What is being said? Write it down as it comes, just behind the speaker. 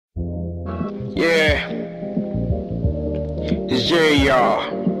Yeah, it's Jerry, y'all.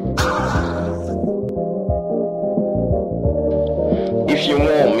 If you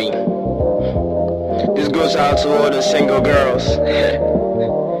want me, this goes out to all the single girls.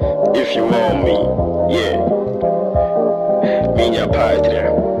 If you want me, yeah, minha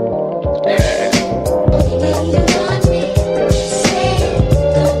pátria.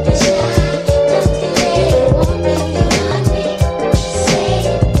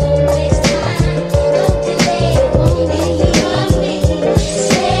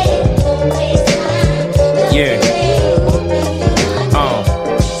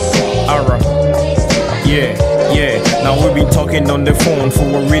 Now we've been talking on the phone for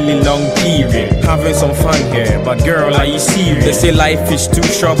a really long period, having some fun here, but girl, are you serious? They say life is too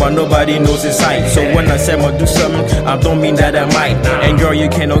short, but nobody knows its height. So when I say I'ma do something, I don't mean that I might. And girl, you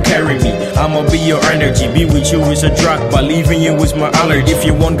cannot carry me, I'ma be your energy. Be with you is a drug, but leaving you is my allergy. If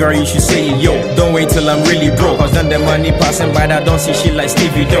you want, girl, you should say it, yo. Don't wait till I'm really broke, cause then the money passing by, I don't see shit like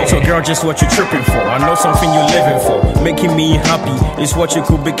Stevie Doe. So girl, just what you tripping for, I know something you living for. Making me happy is what you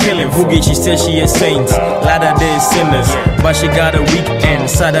could be killing for. Boogie, she said she a saint, latter day sinners, but she got a weekend,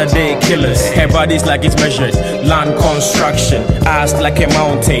 Saturday killers. Her body's like it's measured, land construction, ass like a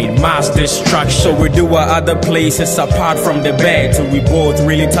mountain, mass destruction. So we do our other places apart from the bed, till we both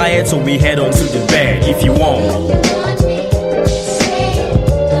really tired, so we head on to the bed. If you want.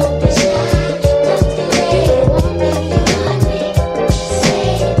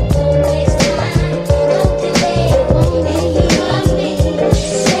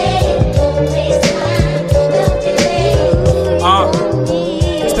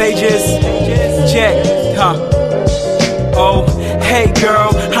 Pages, check, huh? Oh, hey girl,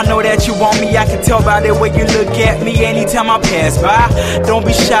 I know that you want me, I can tell by the way you look at me anytime I pass by. Don't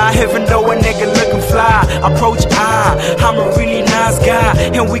be shy, even though a nigga looking fly. Approach I'm a really nice guy,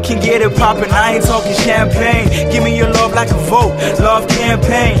 and we can get it poppin'. I ain't talking champagne, give me your love like a vote, love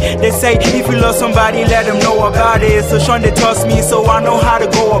campaign. They say if you love somebody, let them know about it. So Sean, they toss me, so I know how to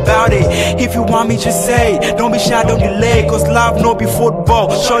go about it. If you want me, just say, don't be shy, don't delay, cause love no be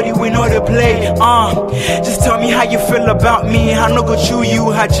football, shorty we know to play. Just tell me how you feel about me, I know go chew you,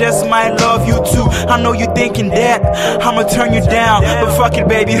 I just might love you too. I know you thinking that I'ma turn you down, but fuck it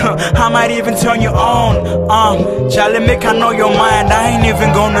baby, I might even turn you on. Charlie make I know your mind, I ain't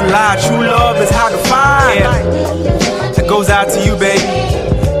even gonna lie, true love is hard to find. Yeah. It goes out to you baby,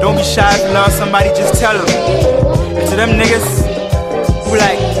 don't be shy if you love somebody, just tell them. And to them niggas who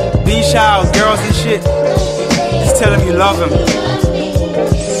like being shy with girls and shit, just tell them you love them.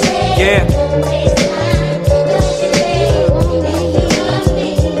 Yeah.